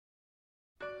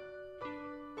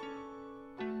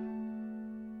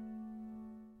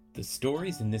The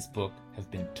stories in this book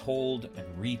have been told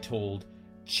and retold,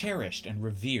 cherished and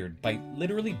revered by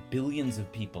literally billions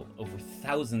of people over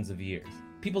thousands of years.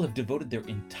 People have devoted their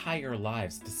entire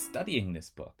lives to studying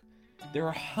this book. There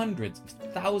are hundreds of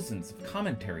thousands of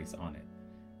commentaries on it,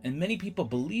 and many people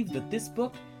believe that this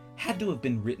book had to have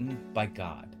been written by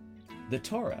God. The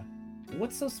Torah.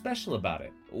 What's so special about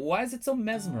it? Why is it so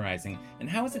mesmerizing, and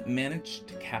how has it managed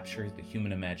to capture the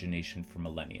human imagination for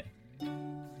millennia?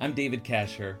 I'm David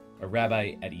Kasher, a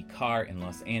rabbi at Ikar in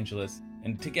Los Angeles,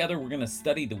 and together we're going to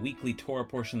study the weekly Torah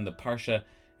portion of the Parsha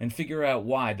and figure out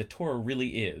why the Torah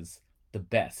really is the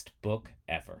best book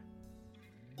ever.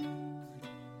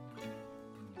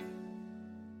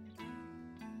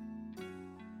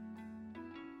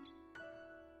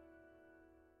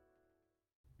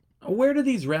 Where do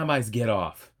these rabbis get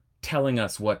off telling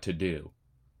us what to do?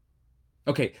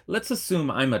 Okay, let's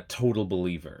assume I'm a total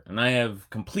believer, and I have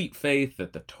complete faith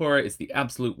that the Torah is the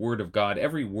absolute word of God,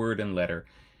 every word and letter,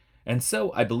 and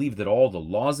so I believe that all the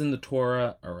laws in the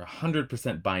Torah are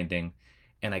 100% binding,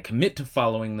 and I commit to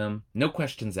following them, no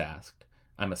questions asked.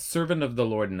 I'm a servant of the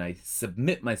Lord, and I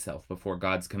submit myself before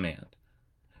God's command.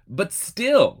 But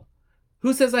still,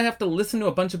 who says I have to listen to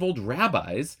a bunch of old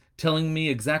rabbis telling me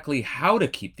exactly how to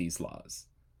keep these laws?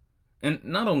 And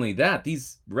not only that,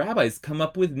 these rabbis come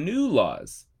up with new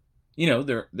laws. You know,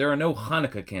 there are no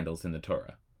Hanukkah candles in the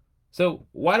Torah. So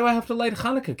why do I have to light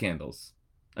Hanukkah candles?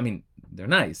 I mean, they're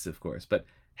nice, of course, but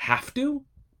have to?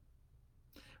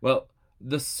 Well,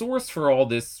 the source for all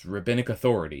this rabbinic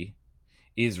authority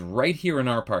is right here in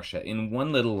our Parsha, in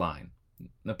one little line.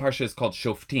 The Parsha is called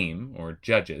Shoftim, or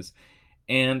Judges,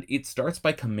 and it starts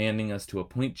by commanding us to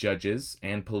appoint judges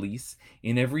and police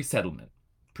in every settlement,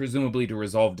 presumably to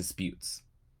resolve disputes.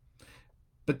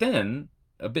 But then,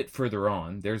 a bit further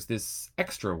on, there's this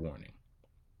extra warning.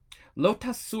 Lo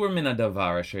tasur min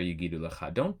hadavar asher yigidu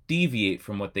lecha. Don't deviate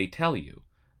from what they tell you.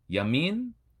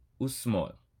 Yamin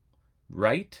usmol.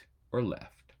 Right or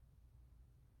left.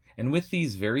 And with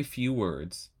these very few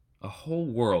words, a whole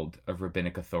world of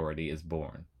rabbinic authority is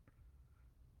born.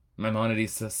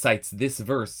 Maimonides cites this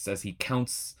verse as he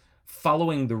counts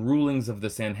following the rulings of the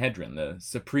Sanhedrin, the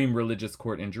supreme religious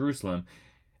court in Jerusalem,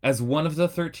 as one of the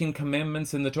 13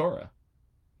 commandments in the Torah.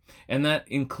 And that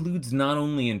includes not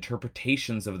only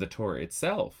interpretations of the Torah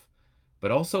itself,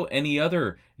 but also any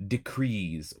other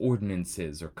decrees,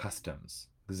 ordinances, or customs.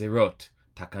 Gzerot,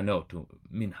 takanot,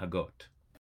 minhagot.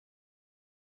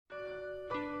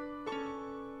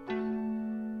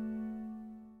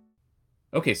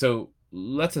 Okay, so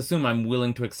let's assume I'm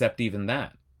willing to accept even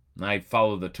that. I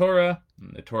follow the Torah,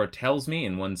 and the Torah tells me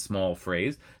in one small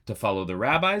phrase to follow the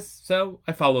rabbis, so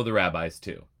I follow the rabbis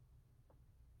too.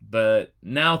 But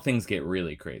now things get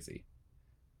really crazy.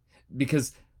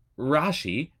 Because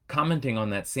Rashi, commenting on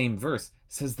that same verse,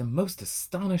 says the most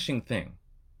astonishing thing.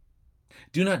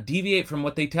 Do not deviate from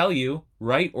what they tell you,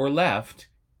 right or left.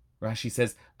 Rashi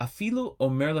says, Afilu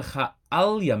omer lecha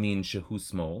al yamin shehu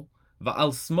smol,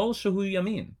 va'al smol shehu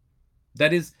yamin.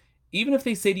 That is, even if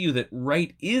they say to you that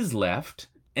right is left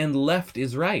and left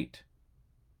is right.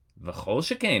 V'chol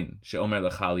sheken she'omer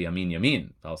lecha al yamin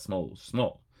yamin, va'al smol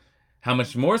smol. How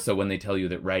much more so when they tell you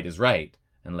that right is right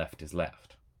and left is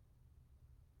left.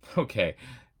 Okay,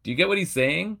 do you get what he's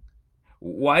saying?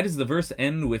 Why does the verse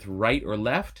end with right or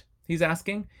left, he's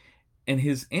asking? And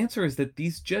his answer is that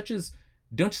these judges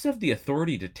don't just have the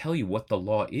authority to tell you what the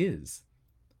law is.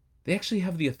 They actually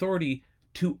have the authority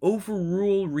to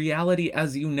overrule reality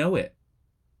as you know it.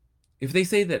 If they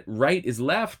say that right is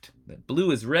left, that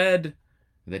blue is red,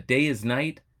 that day is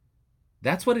night,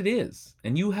 that's what it is,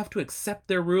 and you have to accept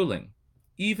their ruling,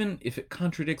 even if it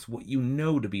contradicts what you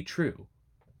know to be true.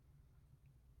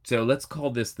 So let's call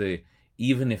this the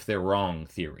even if they're wrong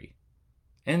theory.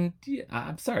 And yeah,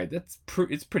 I'm sorry, it's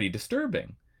pretty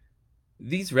disturbing.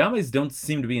 These rabbis don't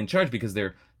seem to be in charge because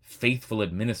they're faithful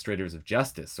administrators of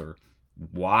justice or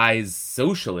wise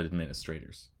social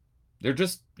administrators. They're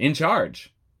just in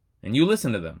charge, and you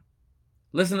listen to them.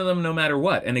 Listen to them no matter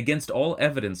what, and against all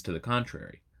evidence to the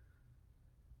contrary.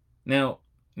 Now,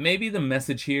 maybe the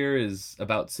message here is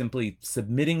about simply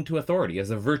submitting to authority as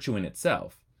a virtue in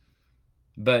itself,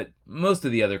 but most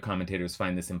of the other commentators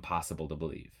find this impossible to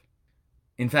believe.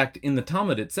 In fact, in the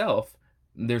Talmud itself,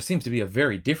 there seems to be a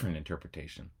very different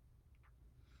interpretation.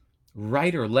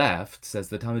 Right or left, says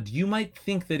the Talmud, you might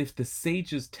think that if the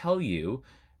sages tell you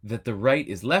that the right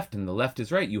is left and the left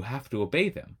is right, you have to obey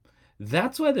them.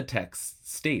 That's why the text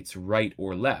states right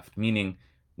or left, meaning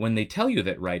when they tell you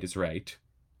that right is right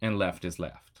and left is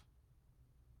left.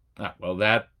 Well,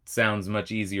 that sounds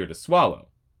much easier to swallow.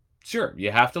 Sure,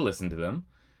 you have to listen to them,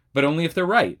 but only if they're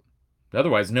right.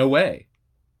 Otherwise, no way.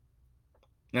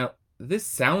 Now, this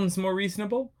sounds more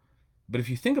reasonable, but if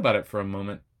you think about it for a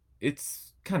moment,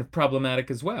 it's kind of problematic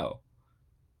as well.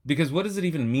 Because what does it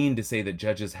even mean to say that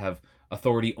judges have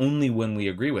authority only when we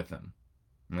agree with them?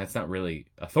 And that's not really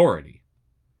authority.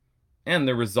 And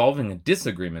they're resolving a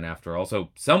disagreement after all, so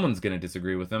someone's going to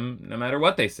disagree with them no matter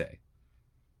what they say.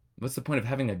 What's the point of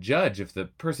having a judge if the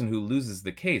person who loses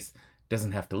the case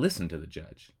doesn't have to listen to the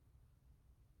judge?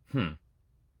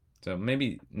 So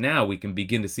maybe now we can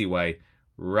begin to see why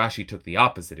Rashi took the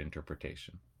opposite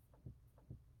interpretation.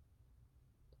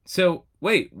 So,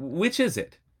 wait, which is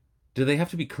it? Do they have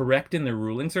to be correct in their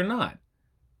rulings or not?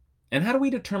 And how do we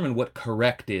determine what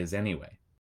correct is anyway?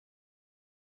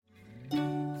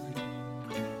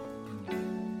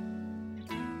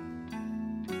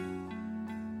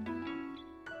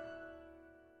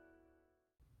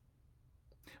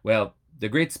 Well, the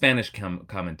great Spanish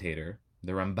commentator,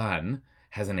 the Ramban,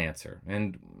 has an answer,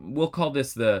 and we'll call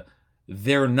this the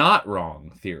 "they're not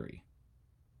wrong" theory.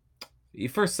 He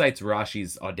first cites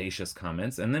Rashi's audacious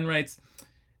comments and then writes,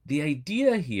 the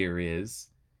idea here is,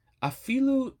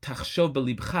 afilu tachshov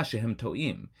belibcha shehem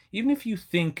to'im, even if you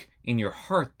think in your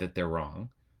heart that they're wrong,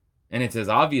 and it's as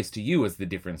obvious to you as the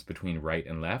difference between right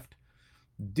and left,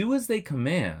 do as they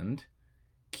command,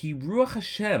 ki ruach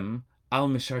Hashem al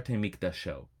mishartei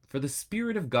mikdasho, for the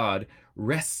Spirit of God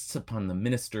rests upon the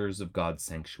ministers of God's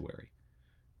sanctuary.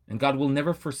 And God will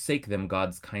never forsake them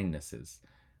God's kindnesses,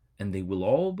 and they will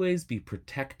always be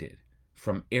protected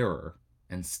from error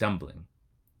and stumbling.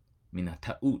 Mina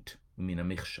ta'ut umina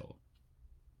michshol.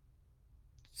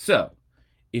 So,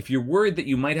 if you're worried that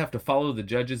you might have to follow the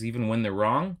judges even when they're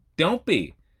wrong, don't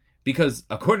be. Because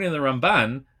according to the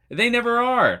Ramban, they never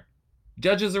are.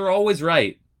 Judges are always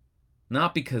right.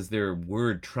 Not because their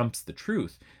word trumps the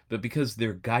truth, but because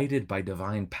they're guided by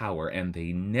divine power and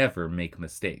they never make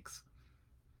mistakes.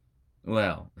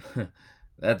 Well,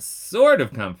 that's sort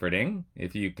of comforting,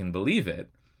 if you can believe it.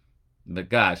 But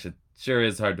gosh, it sure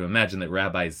is hard to imagine that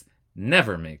rabbis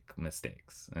never make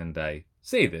mistakes. And I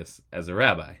say this as a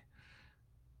rabbi.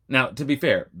 Now, to be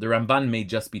fair, the Ramban may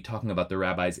just be talking about the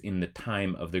rabbis in the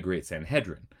time of the Great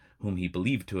Sanhedrin, whom he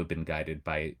believed to have been guided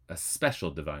by a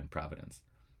special divine providence.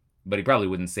 But he probably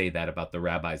wouldn't say that about the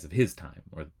rabbis of his time,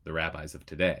 or the rabbis of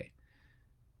today.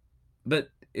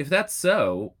 But if that's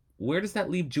so, where does that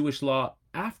leave Jewish law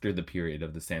after the period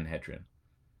of the Sanhedrin?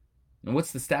 And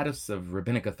what's the status of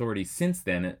rabbinic authority since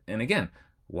then? And again,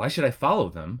 why should I follow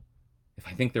them if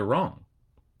I think they're wrong?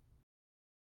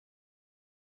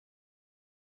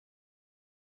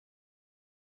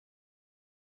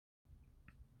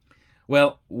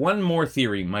 Well, one more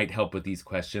theory might help with these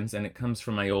questions, and it comes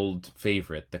from my old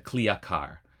favorite, the Kli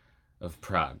Yakar of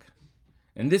Prague.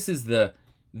 And this is the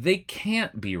 "they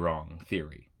can't be wrong"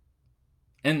 theory.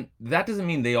 And that doesn't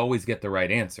mean they always get the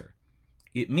right answer.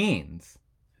 It means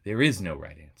there is no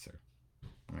right answer.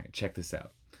 All right, check this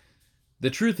out. The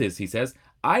truth is, he says,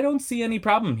 I don't see any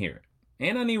problem here.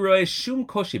 En ani roeh shum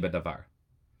koshi badavar.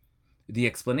 The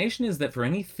explanation is that for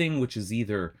anything which is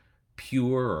either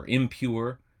pure or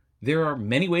impure, there are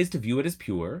many ways to view it as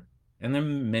pure, and there are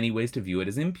many ways to view it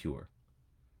as impure.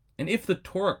 And if the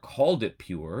Torah called it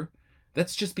pure,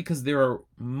 that's just because there are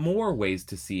more ways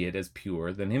to see it as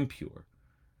pure than impure.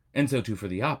 And so too for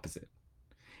the opposite.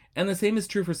 And the same is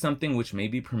true for something which may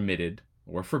be permitted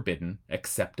or forbidden,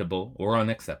 acceptable or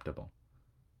unacceptable.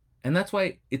 And that's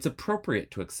why it's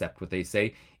appropriate to accept what they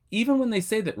say, even when they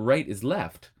say that right is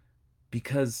left,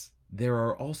 because there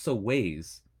are also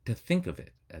ways to think of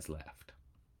it as left.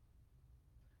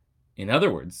 In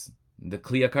other words, the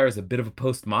Kli Yakar is a bit of a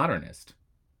postmodernist.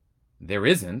 There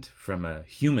isn't, from a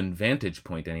human vantage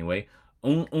point anyway,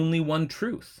 only one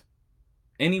truth.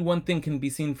 Any one thing can be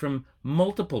seen from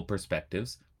multiple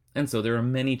perspectives, and so there are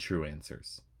many true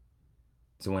answers.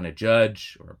 So when a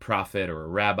judge, or a prophet, or a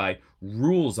rabbi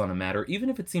rules on a matter, even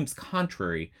if it seems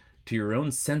contrary to your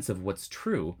own sense of what's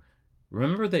true,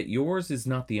 remember that yours is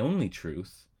not the only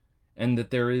truth, and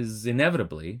that there is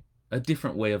inevitably a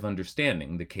different way of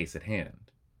understanding the case at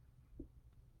hand.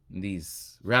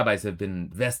 These rabbis have been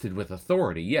vested with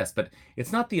authority, yes, but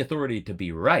it's not the authority to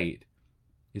be right.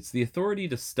 It's the authority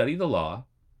to study the law,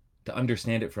 to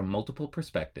understand it from multiple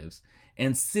perspectives,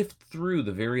 and sift through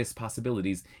the various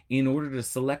possibilities in order to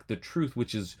select the truth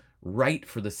which is right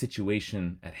for the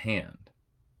situation at hand.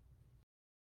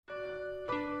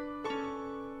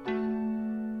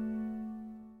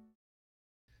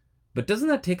 But doesn't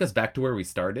that take us back to where we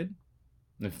started?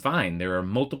 Fine, there are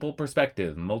multiple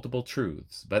perspectives, multiple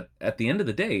truths, but at the end of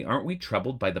the day, aren't we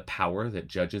troubled by the power that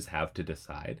judges have to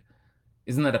decide?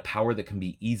 Isn't that a power that can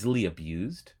be easily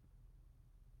abused?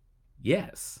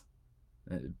 Yes.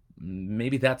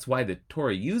 Maybe that's why the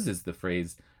Torah uses the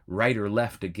phrase right or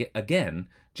left again,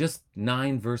 just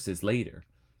 9 verses later.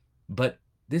 But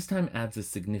this time adds a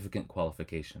significant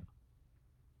qualification.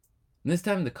 And this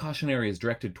time the cautionary is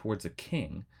directed towards a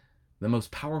king, the most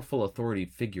powerful authority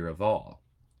figure of all.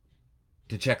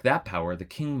 To check that power, the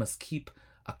king must keep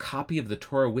a copy of the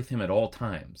Torah with him at all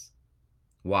times.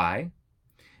 Why?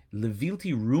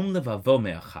 Levilti rum levavo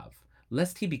me'achav,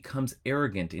 lest he becomes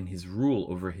arrogant in his rule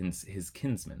over his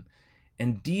kinsmen,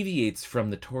 and deviates from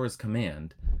the Torah's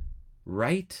command,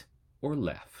 right or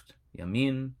left,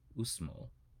 yamin usmol.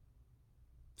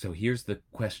 So here's the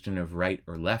question of right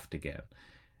or left again.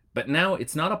 But now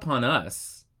it's not upon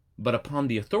us, but upon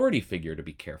the authority figure to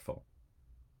be careful.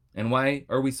 And why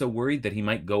are we so worried that he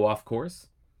might go off course?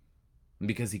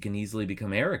 Because he can easily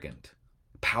become arrogant,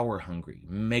 power-hungry,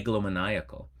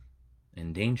 megalomaniacal,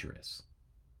 and dangerous.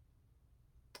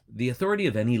 The authority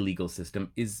of any legal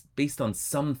system is based on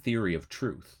some theory of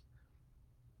truth.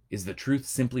 Is the truth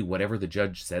simply whatever the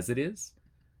judge says it is?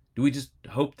 Do we just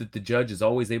hope that the judge is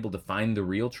always able to find the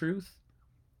real truth?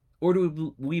 Or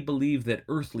do we believe that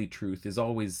earthly truth is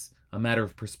always a matter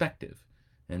of perspective,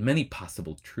 and many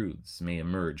possible truths may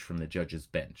emerge from the judge's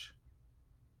bench?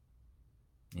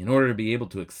 In order to be able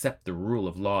to accept the rule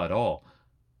of law at all,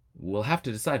 we'll have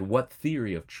to decide what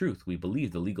theory of truth we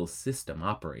believe the legal system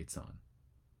operates on.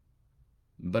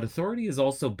 But authority is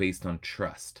also based on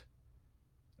trust.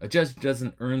 A judge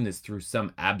doesn't earn this through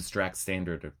some abstract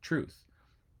standard of truth.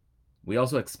 We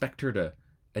also expect her to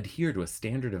adhere to a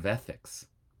standard of ethics.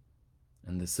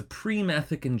 And the supreme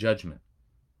ethic in judgment,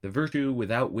 the virtue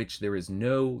without which there is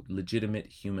no legitimate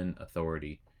human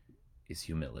authority, is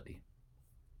humility.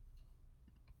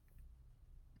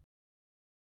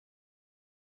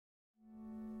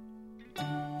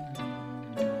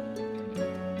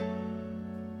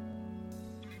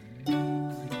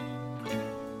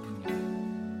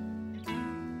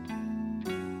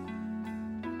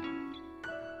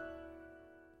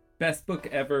 Best Book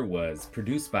Ever was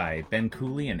produced by Ben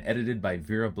Cooley and edited by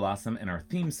Vera Blossom, and our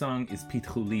theme song is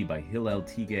Pitchuli by Hillel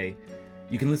Tigay.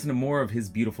 You can listen to more of his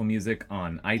beautiful music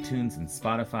on iTunes and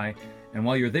Spotify, and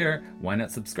while you're there, why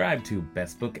not subscribe to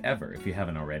Best Book Ever if you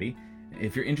haven't already.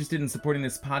 If you're interested in supporting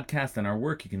this podcast and our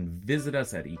work, you can visit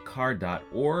us at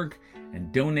ikar.org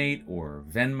and donate or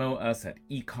Venmo us at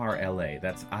IKARLA.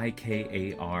 That's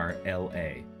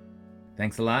IKARLA.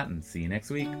 Thanks a lot and see you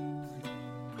next week.